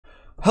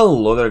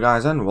Hello there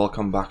guys and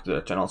welcome back to the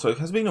channel. So it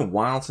has been a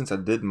while since I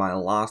did my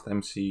last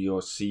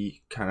MCOC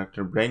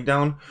character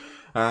breakdown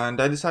and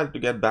I decided to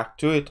get back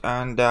to it,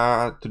 and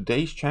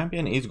today's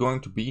champion is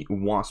going to be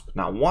Wasp.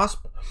 Now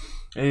Wasp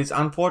is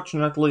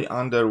unfortunately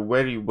under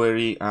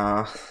very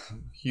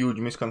huge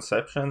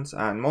misconceptions,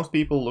 and most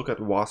people look at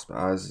Wasp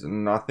as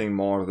nothing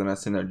more than a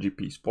synergy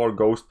piece for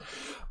Ghost,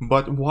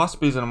 but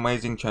Wasp is an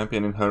amazing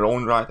champion in her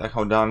own right. I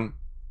have done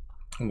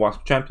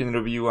Wasp champion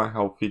review. I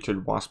have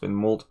featured Wasp in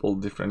multiple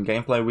different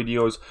gameplay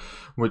videos,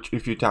 which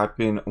if you type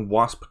in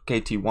Wasp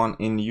KT1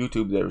 in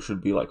YouTube, there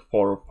should be like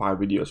 4 or 5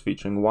 videos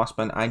featuring Wasp,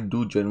 and I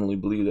do generally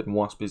believe that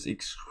Wasp is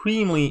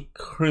extremely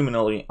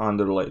criminally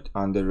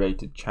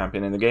underrated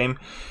champion in the game.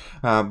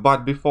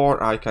 But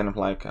before I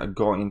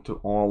go into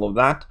all of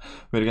that,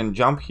 we're gonna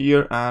jump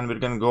here and we're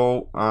gonna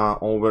go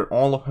over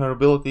all of her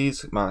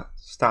abilities.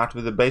 Start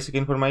with the basic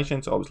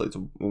information. So obviously it's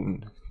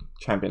a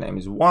champion name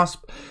is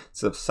Wasp.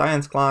 It's a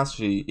science class.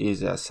 She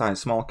is a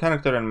science small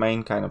character, and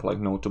main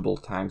notable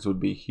tags would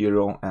be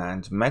hero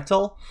and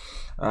metal.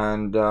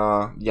 And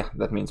yeah,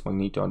 that means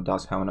Magneto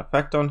does have an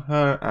effect on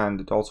her,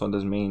 and it also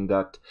does mean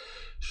that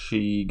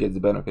she gets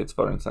benefits,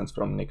 for instance,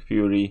 from Nick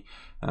Fury,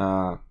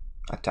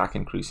 attack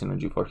increase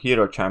energy for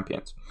hero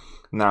champions.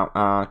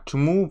 Now to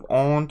move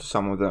on to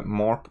some of the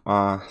more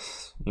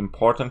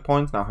important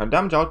points. Now her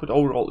damage output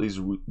overall is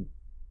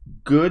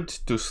good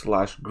to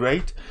 /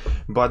 great,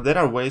 but there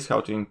are ways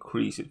how to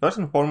increase it. First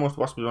and foremost,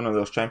 Wasp is one of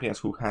those champions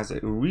who has a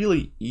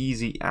really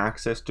easy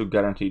access to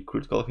guaranteed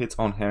critical hits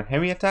on her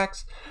heavy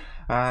attacks,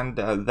 and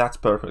that's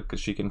perfect because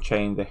she can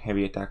chain the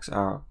heavy attacks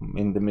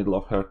in the middle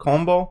of her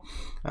combo,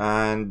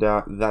 and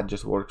that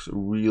just works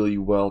really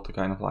well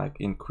to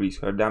increase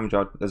her damage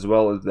output, as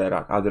well as there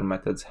are other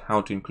methods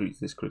how to increase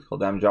this critical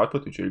damage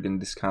output, which we're going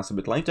to discuss a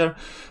bit later.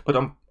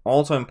 But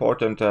also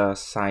important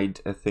side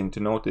thing to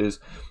note is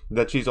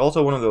that she's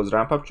also one of those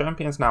ramp up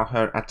champions. Now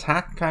her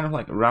attack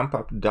ramp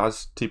up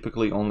does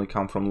typically only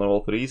come from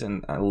level 3s,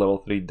 and level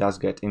 3 does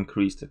get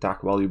increased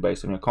attack value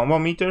based on your combo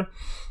meter.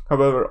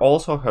 However,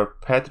 also her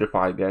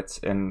petrify gets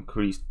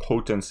increased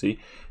potency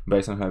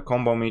based on her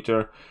combo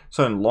meter.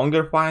 So in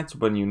longer fights,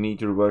 when you need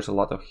to reverse a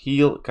lot of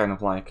heal,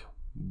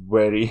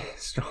 very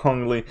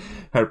strongly,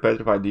 her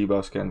petrify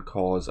debuffs can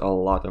cause a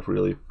lot of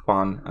really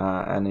fun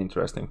and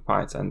interesting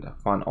fights, and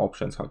fun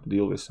options how to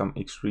deal with some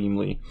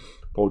extremely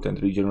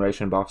potent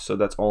regeneration buffs. So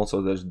that's also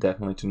there's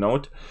definitely to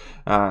note.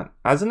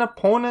 As an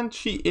opponent,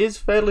 she is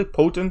fairly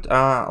potent,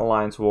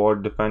 Alliance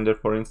Ward Defender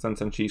for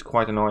instance, and she's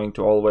quite annoying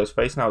to always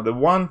face. Now the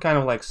one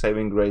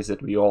saving grace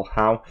that we all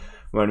have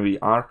when we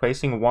are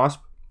facing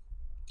Wasp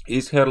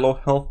is her low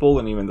health pool,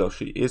 and even though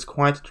she is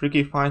quite a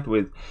tricky fight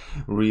with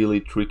really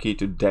tricky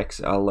to dex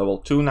level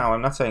 2. Now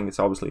I'm not saying it's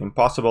obviously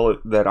impossible.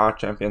 There are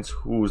champions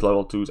whose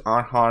level 2s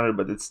are harder,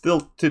 but it's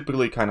still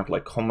typically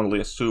commonly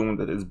assumed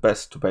that it's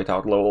best to bait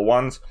out level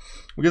 1s,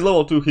 because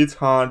level 2 hits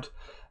hard,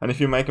 and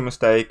if you make a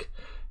mistake,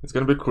 it's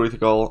going to be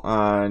critical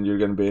and you're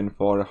going to be in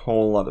for a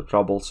whole lot of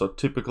trouble. So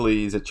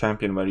typically is a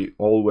champion where you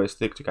always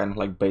stick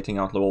to baiting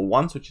out level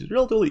 1s, which is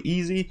relatively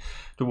easy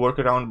to work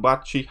around,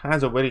 but she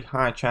has a very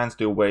high chance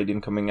to evade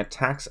incoming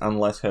attacks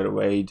unless her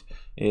evade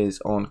is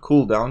on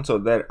cooldown. So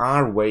there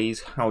are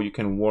ways how you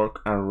can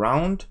work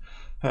around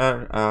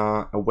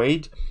her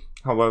evade.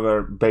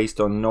 However, based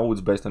on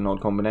nodes, based on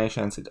node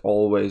combinations, it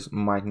always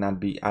might not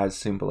be as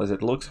simple as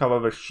it looks.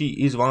 However, she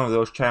is one of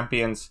those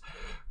champions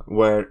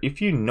where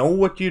if you know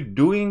what you're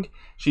doing,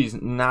 she's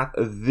not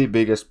the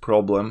biggest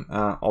problem,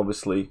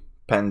 obviously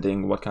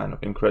pending what kind of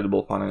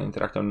incredible fun and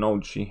interactive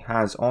node she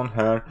has on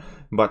her.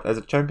 But as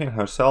a champion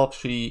herself,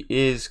 she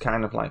is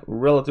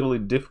relatively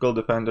difficult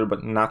defender,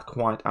 but not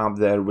quite up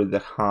there with the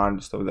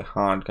hardest of the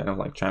hard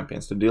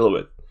champions to deal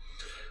with.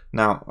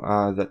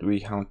 Now that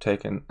we have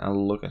taken a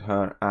look at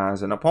her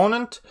as an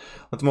opponent,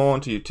 let's move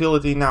on to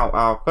utility.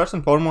 Now, first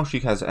and foremost,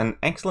 she has an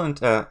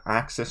excellent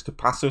access to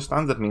passive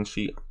stuns. That means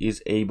she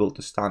is able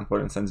to stun,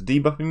 for instance,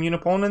 debuff immune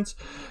opponents.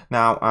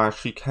 Now,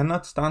 she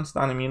cannot stun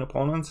immune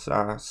opponents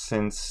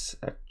since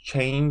a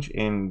change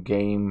in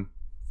game.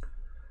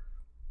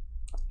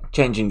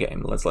 Changing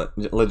game, let's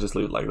just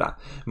leave it like that.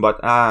 But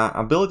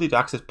ability to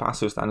access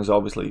passive stun is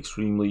obviously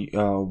extremely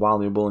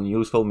valuable and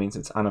useful. Means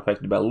it's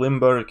unaffected by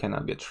limber, it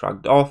cannot get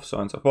shrugged off, so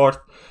on and so forth.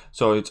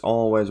 So it's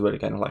always very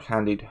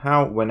handy to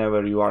have.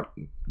 Whenever you are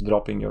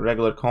dropping your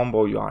regular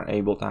combo, you are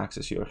able to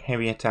access your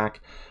heavy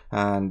attack,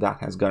 and that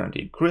has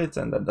guaranteed crits,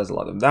 and that does a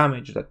lot of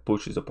damage, that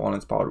pushes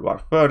opponent's power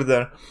bar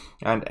further,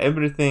 and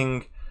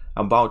everything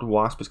about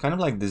Wasp is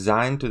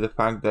designed to the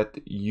fact that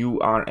you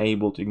are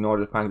able to ignore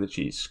the fact that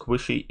she is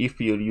squishy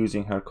if you're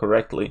using her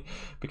correctly.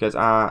 Because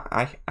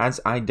as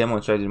I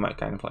demonstrated in my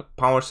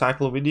power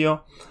cycle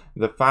video,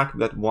 the fact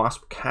that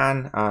Wasp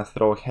can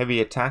throw heavy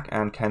attack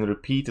and can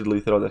repeatedly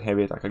throw that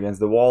heavy attack against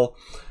the wall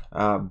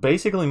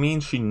basically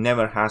means she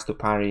never has to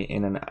parry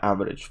in an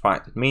average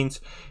fight. It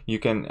means you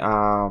can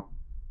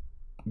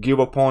give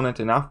opponent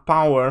enough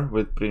power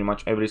with pretty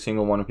much every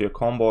single one of your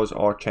combos,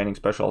 or chaining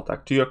special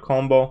attack to your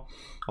combo,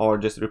 or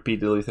just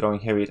repeatedly throwing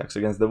heavy attacks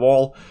against the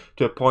wall,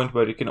 to a point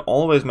where you can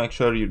always make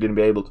sure you're going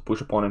to be able to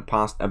push opponent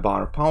past a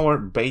bar of power,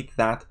 bait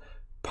that,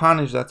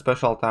 punish that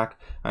special attack,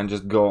 and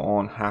just go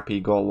on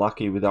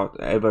happy-go-lucky without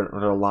ever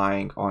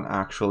relying on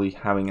actually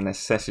having a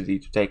necessity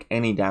to take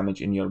any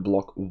damage in your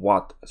block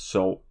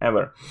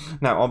whatsoever.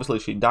 Now, obviously,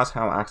 she does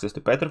have access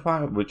to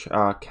Petrify, which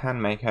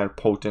can make her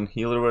potent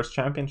heal reverse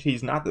champion.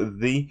 She's not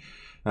the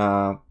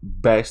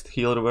best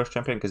heal reverse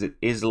champion because it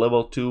is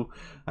level 2,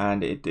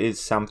 and it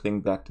is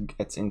something that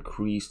gets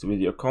increased with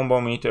your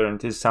combo meter,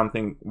 and it is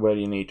something where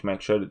you need to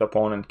make sure that the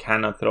opponent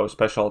cannot throw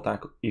special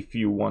attack if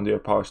you want your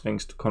power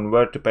strings to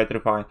convert to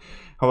Petrify.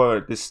 However,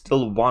 it is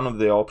still one of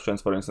the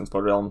options, for instance,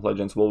 for Realm of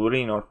Legends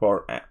Wolverine, or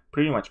for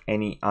pretty much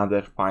any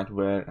other fight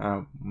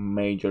where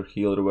major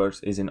heal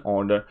reverse is in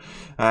order.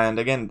 And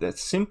again, the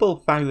simple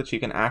fact that she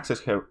can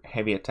access her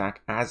heavy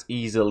attack as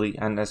easily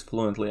and as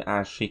fluently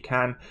as she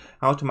can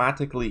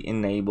automatically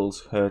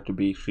enables her to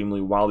be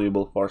extremely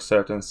valuable for a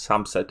certain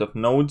subset of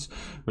nodes,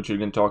 which we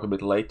can talk a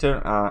bit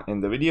later in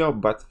the video.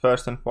 But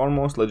first and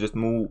foremost, let's just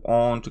move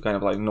on to kind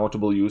of like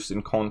notable use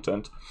in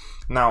content.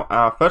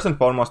 Now, first and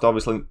foremost,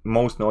 obviously,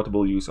 most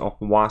notable use of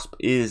Wasp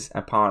is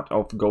a part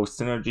of Ghost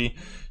synergy.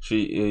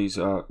 She is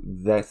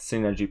that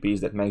synergy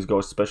piece that makes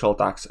Ghost special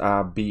attacks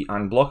be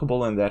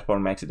unblockable, and therefore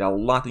makes it a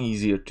lot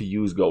easier to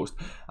use Ghost.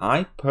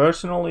 I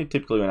personally,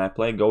 typically when I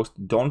play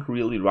Ghost, don't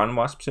really run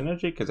Wasp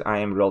synergy because I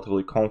am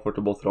relatively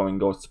comfortable throwing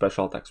Ghost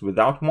special attacks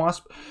without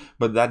Wasp,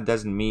 but that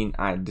doesn't mean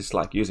I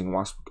dislike using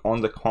Wasp.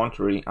 On the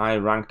contrary, I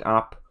ranked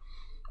up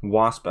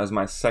Wasp as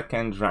my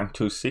second rank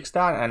 2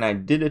 6-star, and I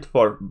did it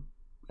for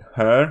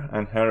her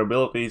and her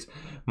abilities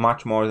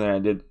much more than I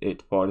did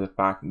it for the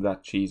fact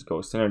that she's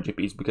Ghost synergy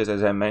piece, because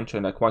as I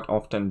mentioned, I quite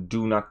often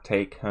do not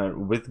take her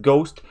with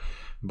Ghost,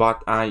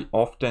 but I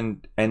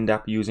often end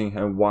up using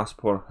her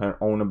Wasp for her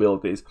own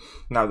abilities.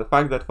 Now, the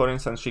fact that, for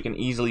instance, she can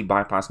easily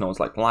bypass nodes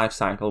like Life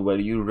Cycle, where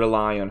you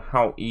rely on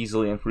how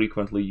easily and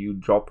frequently you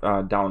drop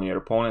down your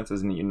opponents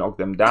as in you knock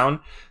them down,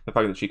 the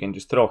fact that she can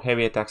just throw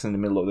heavy attacks in the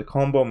middle of the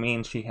combo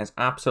means she has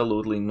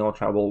absolutely no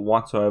trouble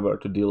whatsoever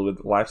to deal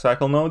with Life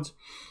Cycle nodes.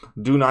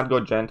 Do Not Go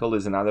Gentle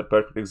is another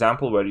perfect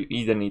example where you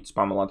either need to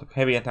spam a lot of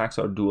heavy attacks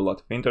or do a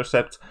lot of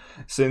intercepts,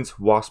 since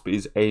Wasp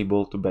is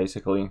able to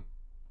basically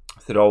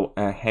throw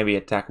a heavy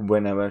attack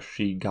whenever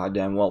she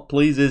goddamn well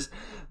pleases.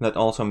 That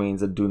also means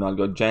that Do Not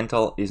Go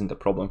Gentle isn't a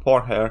problem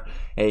for her.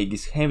 Egg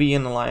is heavy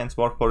in Alliance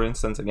War, for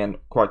instance. Again,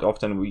 quite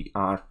often we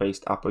are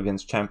faced up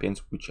against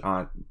champions which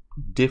are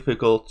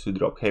difficult to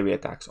drop heavy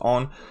attacks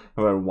on,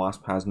 where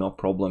Wasp has no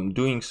problem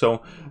doing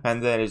so,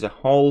 and there is a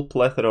whole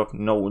plethora of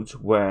nodes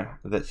where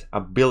this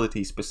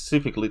ability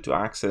specifically to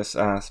access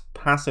as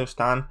passive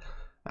stun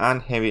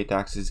and heavy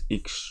attacks is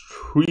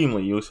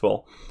extremely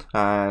useful.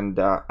 And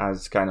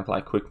as kind of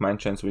like quick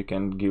mentions, we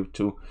can give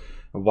to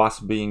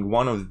Wasp being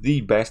one of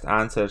the best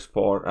answers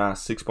for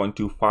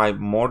 6.25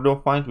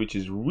 Mordo fight, which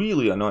is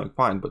really annoying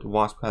fight, but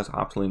Wasp has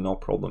absolutely no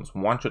problems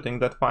one-shotting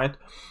that fight.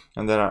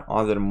 And there are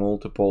other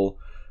multiple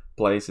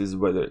places,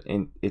 whether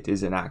it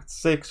is in Act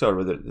 6 or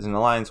whether it is in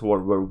Alliance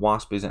War, where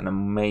Wasp is an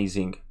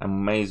amazing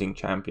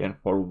champion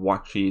for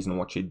what she is and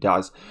what she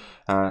does,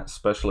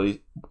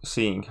 especially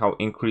seeing how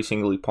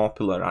increasingly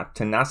popular are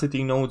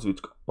tenacity nodes,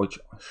 which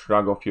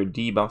shrug off your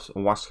debuffs.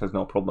 Wasp has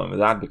no problem with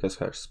that because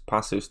her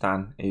passive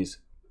stun is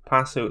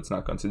passive, it's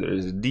not considered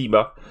as a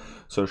debuff,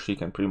 so she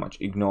can pretty much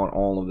ignore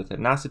all of the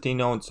tenacity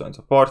nodes, so on and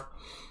so forth.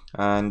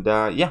 And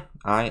yeah,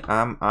 I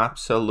am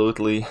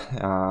absolutely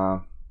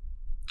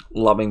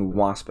loving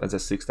Wasp as a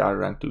 6-star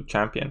rank 2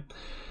 champion.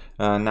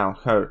 Now,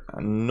 her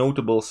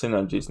notable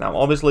synergies. Now,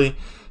 obviously,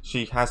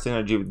 she has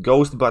synergy with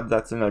Ghost, but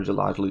that synergy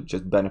largely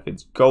just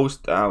benefits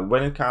Ghost.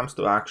 When it comes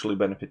to actually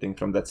benefiting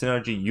from that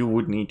synergy, you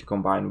would need to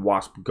combine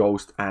Wasp,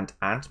 Ghost, and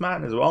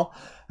Ant-Man as well.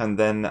 And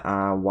then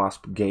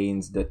Wasp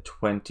gains the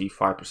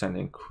 25%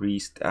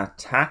 increased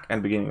attack at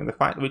the beginning of the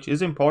fight, which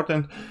is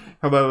important.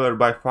 However,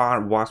 by far,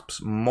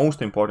 Wasp's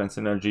most important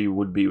synergy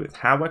would be with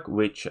Havoc,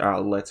 which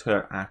lets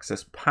her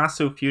access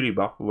passive Fury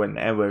buff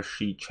whenever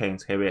she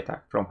chains heavy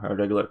attack from her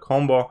regular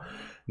combo,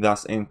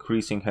 thus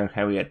increasing her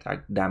heavy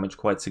attack damage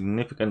quite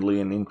significantly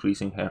and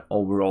increasing her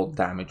overall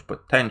damage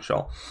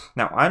potential.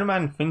 Now, Iron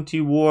Man,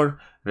 Infinity War,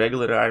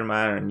 regular Iron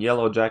Man, and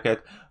Yellow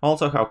Jacket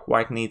also have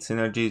quite neat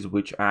synergies,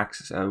 which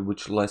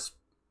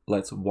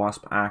lets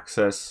Wasp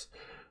access,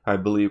 I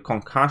believe,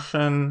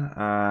 Concussion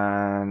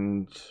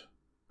and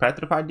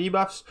Petrified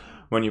debuffs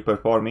when you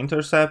perform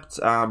intercepts,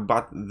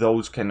 but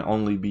those can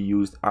only be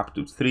used up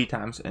to 3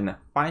 times in a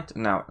fight.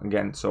 Now,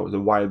 again, so the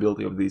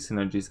viability of these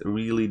synergies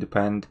really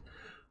depend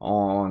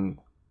on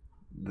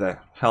the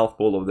health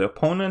pool of the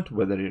opponent,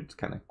 whether it's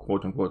kind of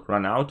quote-unquote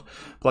run out.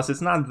 Plus, it's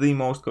not the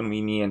most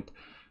convenient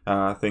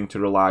thing to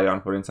rely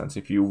on. For instance,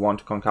 if you want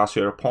to concuss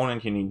your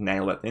opponent, you need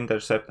nail that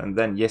intercept, and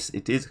then yes,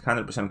 it is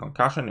 100%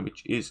 concussion,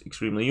 which is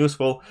extremely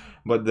useful,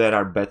 but there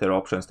are better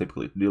options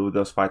typically to deal with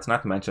those fights.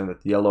 Not to mention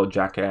that Yellow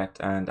Jacket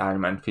and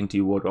Iron Man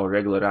Finty Wood or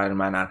regular Iron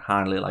Man are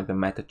hardly like the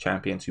meta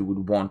champions you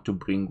would want to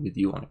bring with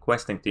you on a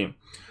questing team.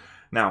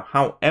 Now,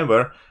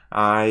 however,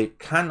 I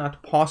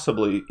cannot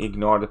possibly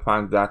ignore the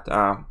fact that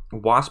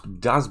Wasp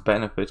does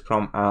benefit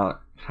from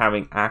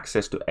having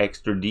access to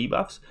extra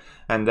debuffs,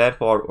 and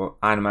therefore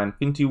Iron Man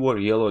Finty War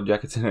Yellow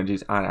Jacket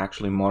synergies are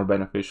actually more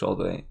beneficial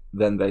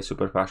than they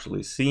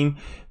superficially seem,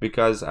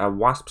 because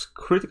Wasp's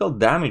critical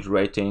damage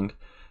rating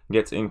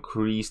gets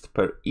increased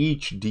per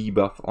each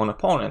debuff on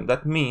opponent.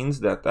 That means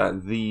that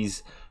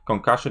these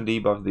concussion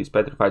debuffs, these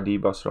petrified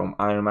debuffs from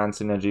Iron Man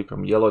synergy,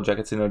 from Yellow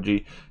Jacket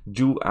synergy,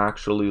 do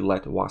actually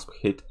let Wasp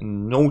hit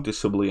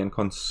noticeably and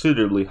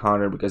considerably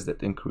harder, because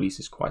that increase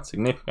is quite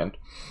significant.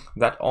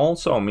 That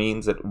also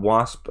means that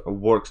Wasp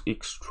works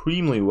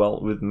extremely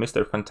well with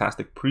Mr.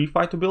 Fantastic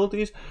pre-fight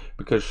abilities,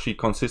 because she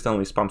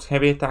consistently spams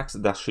heavy attacks,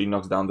 thus she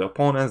knocks down the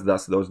opponents,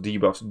 thus those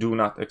debuffs do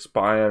not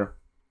expire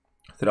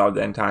throughout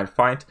the entire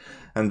fight,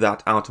 and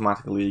that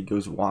automatically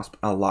gives Wasp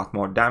a lot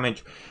more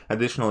damage.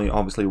 Additionally,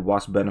 obviously,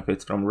 Wasp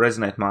benefits from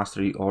Resonate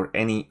Mastery or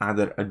any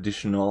other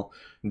additional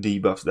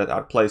debuffs that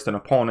are placed on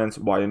opponents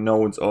via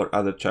nodes or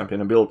other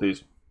champion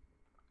abilities.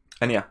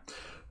 And yeah,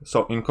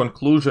 so in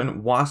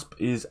conclusion, Wasp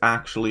is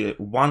actually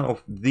one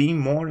of the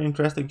more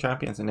interesting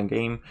champions in the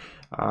game,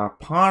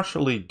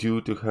 partially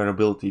due to her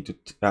ability to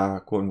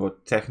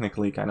quote-unquote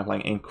technically kind of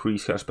like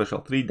increase her special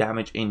 3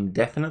 damage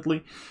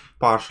indefinitely,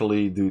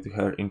 partially due to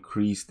her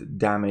increased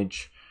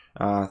damage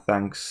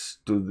thanks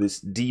to this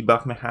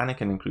debuff mechanic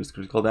and increased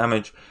critical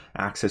damage,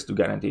 access to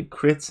guaranteed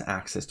crits,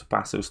 access to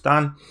passive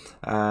stun,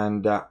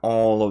 and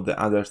all of the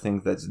other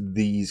things that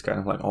these kind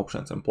of like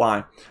options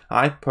imply.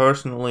 I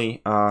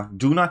personally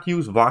do not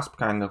use Wasp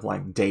kind of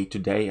like day to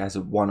day as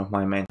one of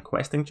my main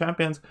questing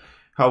champions.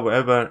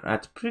 However,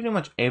 at pretty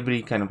much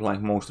every kind of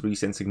like most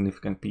recent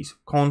significant piece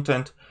of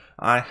content,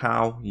 I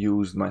have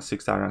used my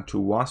 6-star rank 2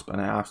 Wasp, and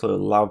I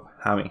absolutely love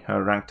having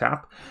her ranked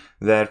up.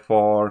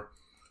 Therefore,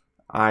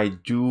 I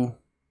do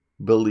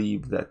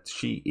believe that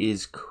she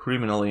is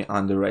criminally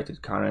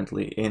underrated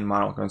currently in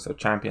Marvel Concept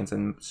Champions,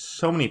 and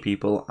so many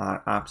people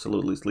are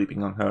absolutely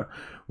sleeping on her.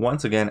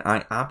 Once again,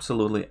 I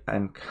absolutely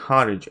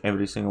encourage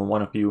every single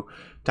one of you,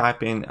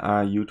 type in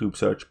YouTube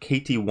search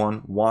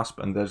KT1 Wasp,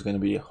 and there's going to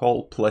be a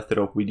whole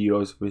plethora of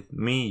videos with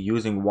me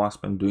using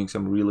Wasp and doing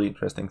some really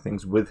interesting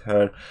things with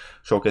her,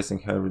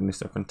 showcasing her with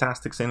Mr.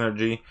 Fantastic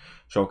synergy,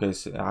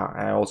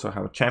 I also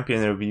have a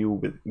champion review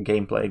with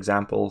gameplay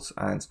examples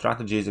and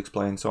strategies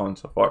explained, so on and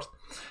so forth.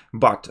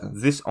 But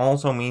this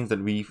also means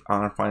that we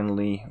are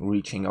finally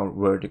reaching our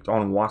verdict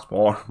on Wasp,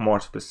 or more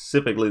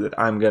specifically that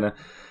I'm gonna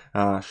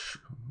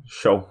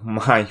show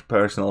my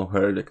personal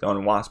verdict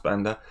on Wasp.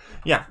 And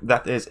yeah,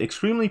 that is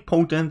extremely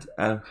potent,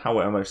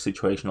 however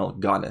situational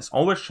goddess,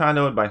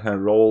 overshadowed by her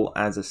role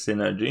as a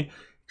synergy,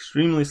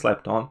 extremely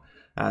slept on,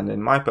 and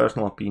in my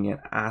personal opinion,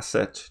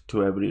 asset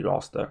to every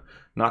roster.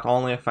 Not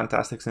only a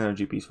fantastic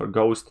synergy piece for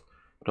Ghost,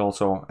 but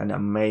also an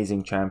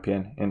amazing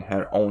champion in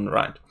her own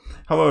right.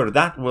 However,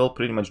 that will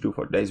pretty much do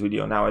for today's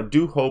video. Now, I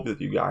do hope that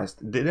you guys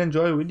did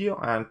enjoy the video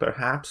and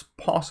perhaps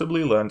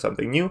possibly learn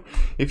something new.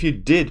 If you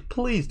did,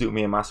 please do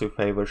me a massive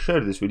favor, share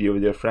this video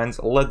with your friends,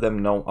 let them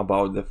know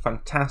about the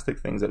fantastic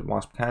things that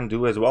Wasp can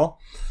do as well.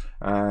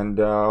 And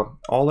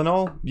all in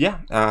all,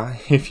 yeah,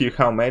 if you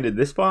have made it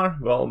this far,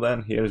 well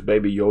then, here's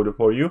baby Yoda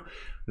for you,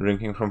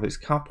 drinking from his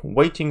cup,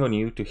 waiting on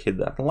you to hit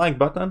that like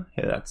button,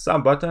 hit that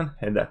sub button,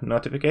 hit that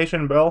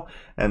notification bell,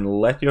 and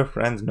let your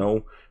friends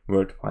know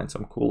where to find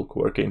some cool,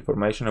 quirky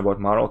information about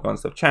Marvel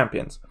Concept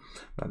Champions.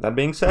 Now, that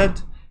being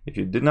said, if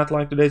you did not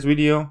like today's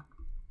video,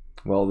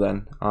 well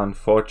then,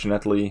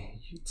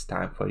 unfortunately, it's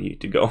time for you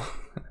to go.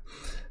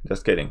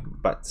 Just kidding,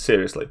 but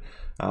seriously,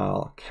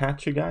 I'll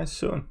catch you guys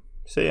soon.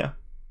 See ya.